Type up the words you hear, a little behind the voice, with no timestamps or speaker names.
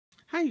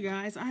Hi you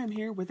guys, I am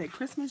here with a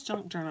Christmas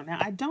junk journal. Now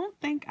I don't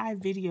think I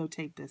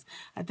videotaped this.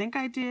 I think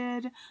I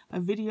did a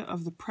video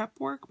of the prep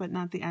work, but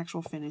not the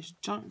actual finished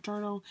junk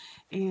journal.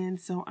 And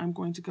so I'm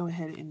going to go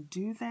ahead and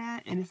do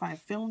that. And if I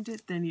filmed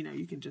it, then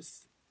you can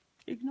just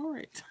ignore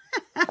it.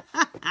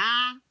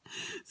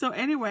 So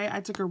anyway, I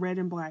took a red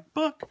and black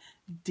book,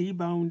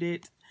 deboned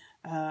it,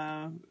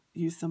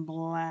 used some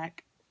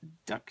black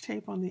duct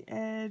tape on the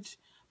edge,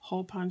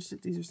 hole punched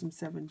it. These are some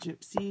 7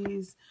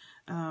 Gypsies.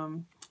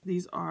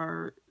 These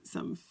are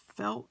some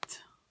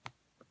felt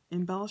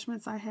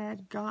embellishments I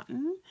had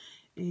gotten.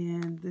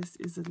 And this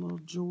is a little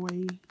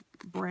Joy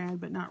brad,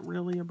 but not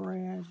really a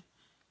brad.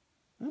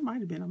 It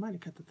might have been. I might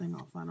have cut the thing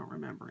off. I don't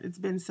remember. It's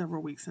been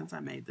several weeks since I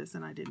made this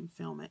and I didn't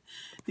film it.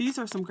 These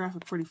are some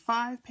Graphic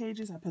 45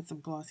 pages. I put some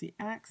glossy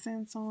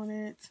accents on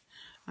it.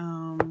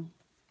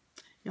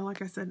 Yeah,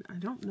 like I said, I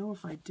don't know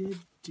if I did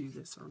do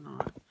this or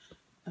not.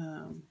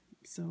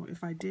 So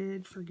if I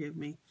did, forgive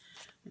me.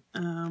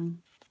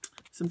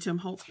 Some Tim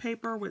Holtz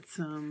paper with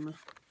some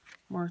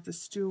Martha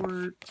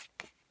Stewart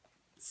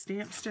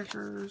stamp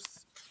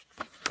stickers.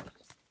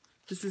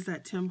 This is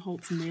that Tim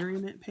Holtz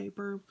Merriment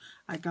paper.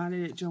 I got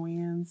it at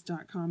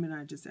Joann's.com and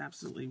I just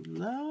absolutely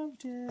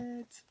loved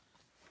it.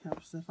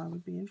 Helps if I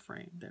would be in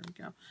frame. There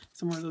we go.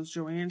 Some more of those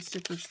Joann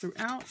stickers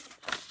throughout.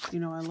 You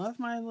know, I love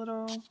my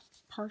little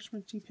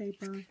parchmenty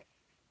paper.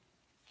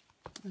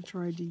 I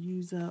tried to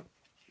use up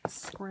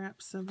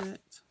scraps of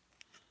it.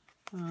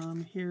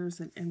 Here's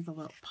an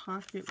envelope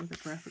pocket with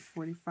a Graphic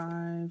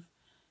 45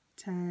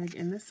 tag.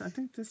 And this, I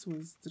think this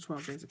was the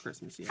 12 Days of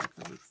Christmas. Yeah,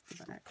 because it's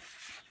the back.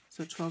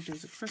 So 12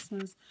 Days of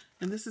Christmas.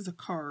 And this is a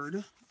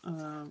card.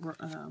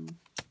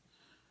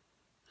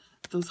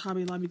 Those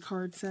Hobby Lobby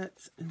card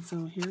sets. And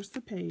so here's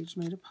the page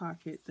made a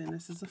pocket. Then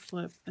this is a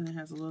flip. And it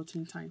has a little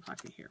teeny tiny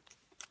pocket here.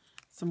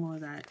 Some more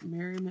of that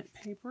Merriment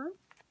paper.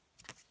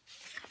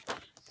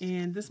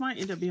 And this might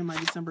end up being my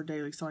December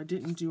daily, so I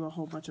didn't do a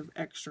whole bunch of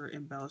extra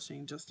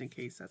embellishing just in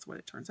case that's what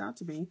it turns out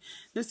to be.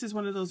 This is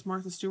one of those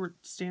Martha Stewart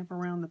stamp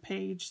around the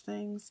page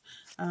things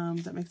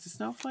that makes a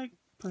snowflake.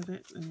 Put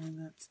it, and then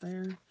that's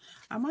there.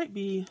 I might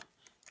be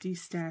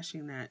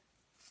destashing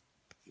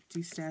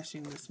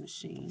this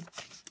machine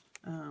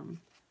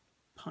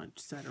punch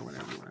set or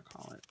whatever you want to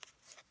call it.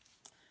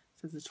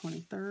 It says the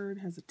 23rd,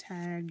 has a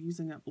tag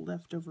using up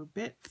leftover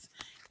bits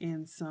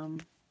and some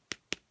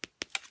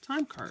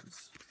time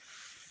cards.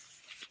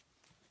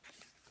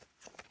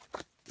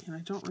 And I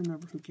don't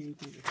remember who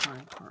gave me the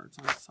time cards.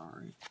 I'm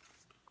sorry.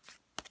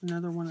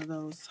 Another one of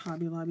those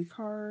Hobby Lobby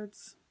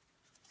cards.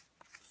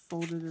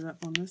 Folded it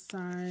up on this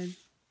side.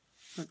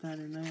 Put that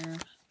in there.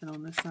 And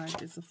on this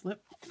side is a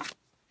flip.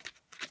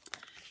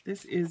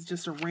 This is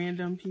just a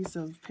random piece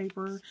of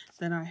paper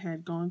that I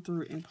had gone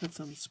through and put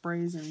some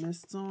sprays and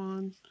mists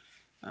on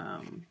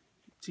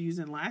to use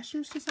in last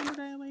year's December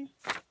daily.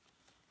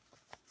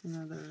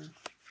 Another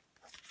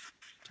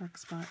tuck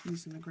spot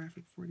using the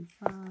Graphic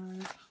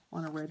 45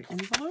 on a red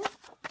envelope.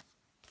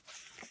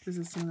 This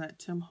is some of that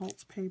Tim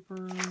Holtz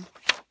paper.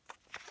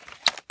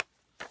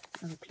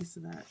 Another piece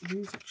of that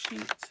music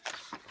sheet.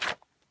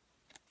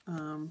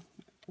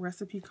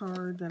 Recipe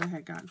card that I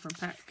had gotten from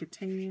Pat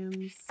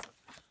Catanians.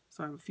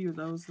 So I have a few of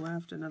those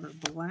left. Another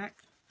black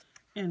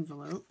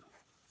envelope.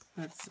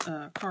 That's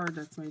a card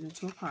that's made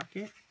into a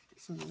pocket.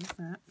 So there's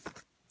that.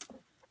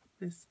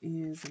 This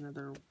is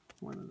another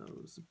one of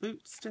those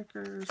boot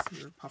stickers.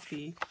 Your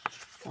puppy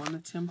on the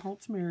Tim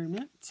Holtz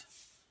Merriment.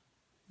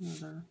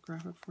 Another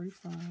Graphic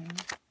 45.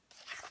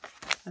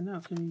 I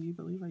know, can you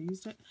believe I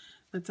used it?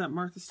 That's that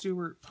Martha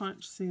Stewart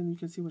punch. See, and you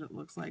can see what it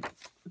looks like.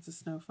 It's a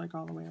snowflake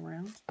all the way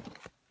around.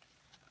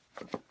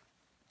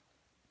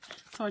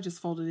 So I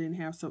just folded it in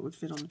half so it would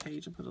fit on the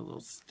page and put a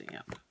little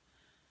stamp.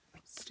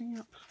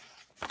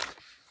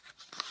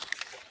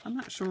 I'm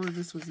not sure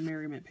this was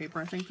Merriment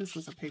paper. I think this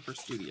was a Paper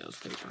Studios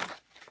paper.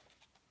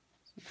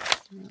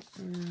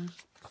 There.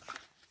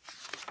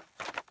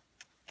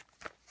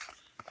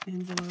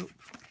 Envelope.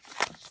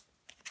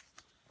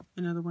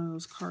 Another one of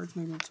those cards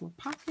made into a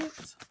pocket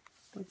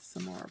with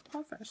some more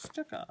Puffish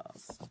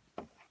stickers.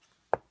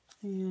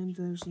 And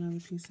there's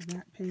another piece of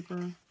that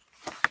paper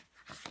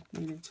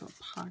made into a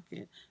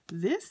pocket.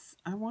 This,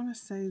 I want to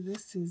say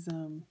this is,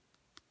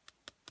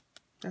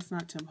 that's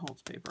not Tim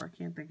Holtz paper. I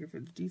can't think if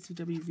it's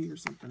DCWV or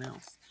something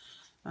else.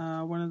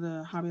 One of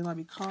the Hobby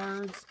Lobby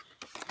cards,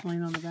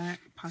 plain on the back,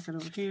 pocket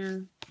over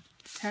here,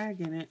 tag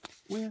in it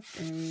with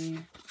a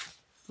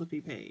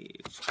flippy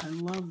page. I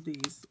love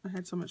these. I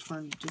had so much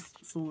fun just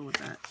fooling with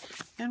that.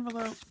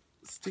 Envelope,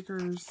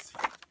 stickers,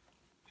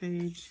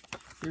 page.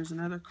 There's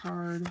another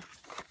card.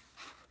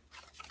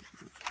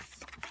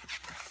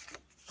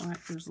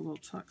 Black, there's a little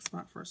tuck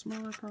spot for a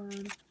smaller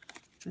card.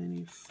 Then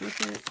you flip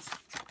it.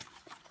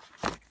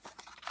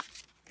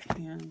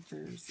 And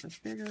there's a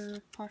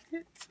bigger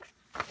pocket.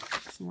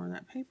 Some more of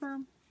that paper.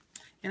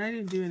 And I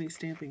didn't do any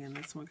stamping in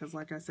this one because,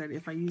 like I said,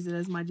 if I use it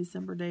as my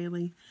December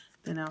daily,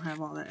 then I'll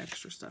have all that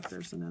extra stuff.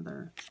 There's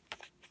another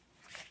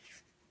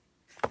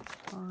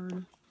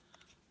card,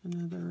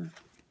 another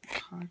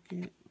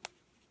pocket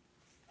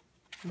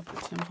with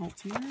the Tim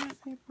Holtz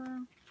Merriment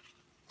paper.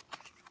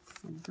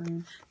 Some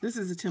green. This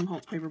is a Tim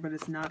Holtz paper, but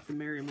it's not the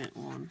Merriment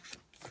one.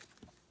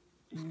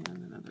 And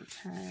another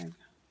tag.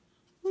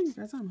 Oh, you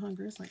guys, I'm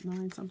hungry. It's like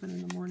 9 something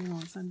in the morning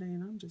on Sunday,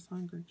 and I'm just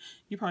hungry.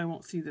 You probably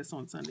won't see this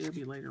on Sunday. It'll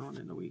be later on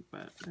in the week,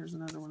 but there's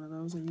another one of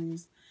those I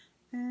used.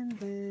 And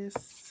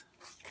this.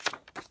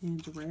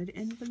 And a red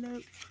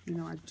envelope. You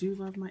know, I do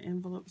love my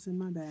envelopes in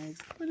my bags.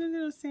 With a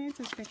little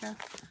Santa sticker.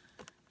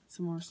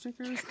 Some more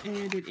stickers.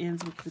 And it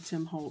ends with the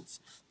Tim Holtz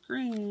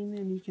green,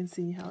 and you can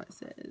see how it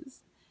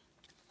says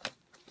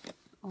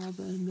all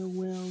the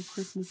Noel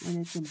Christmas, and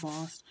it's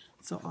embossed.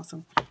 So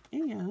awesome.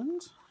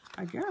 And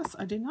I guess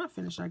I did not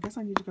finish. I guess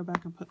I need to go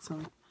back and put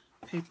some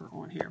paper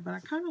on here, but I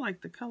kind of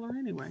like the color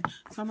anyway,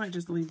 so I might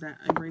just leave that,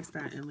 erase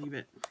that, and leave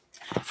it.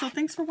 So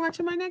thanks for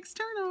watching my next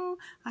journal.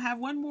 I have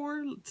one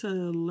more to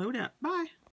load up. Bye.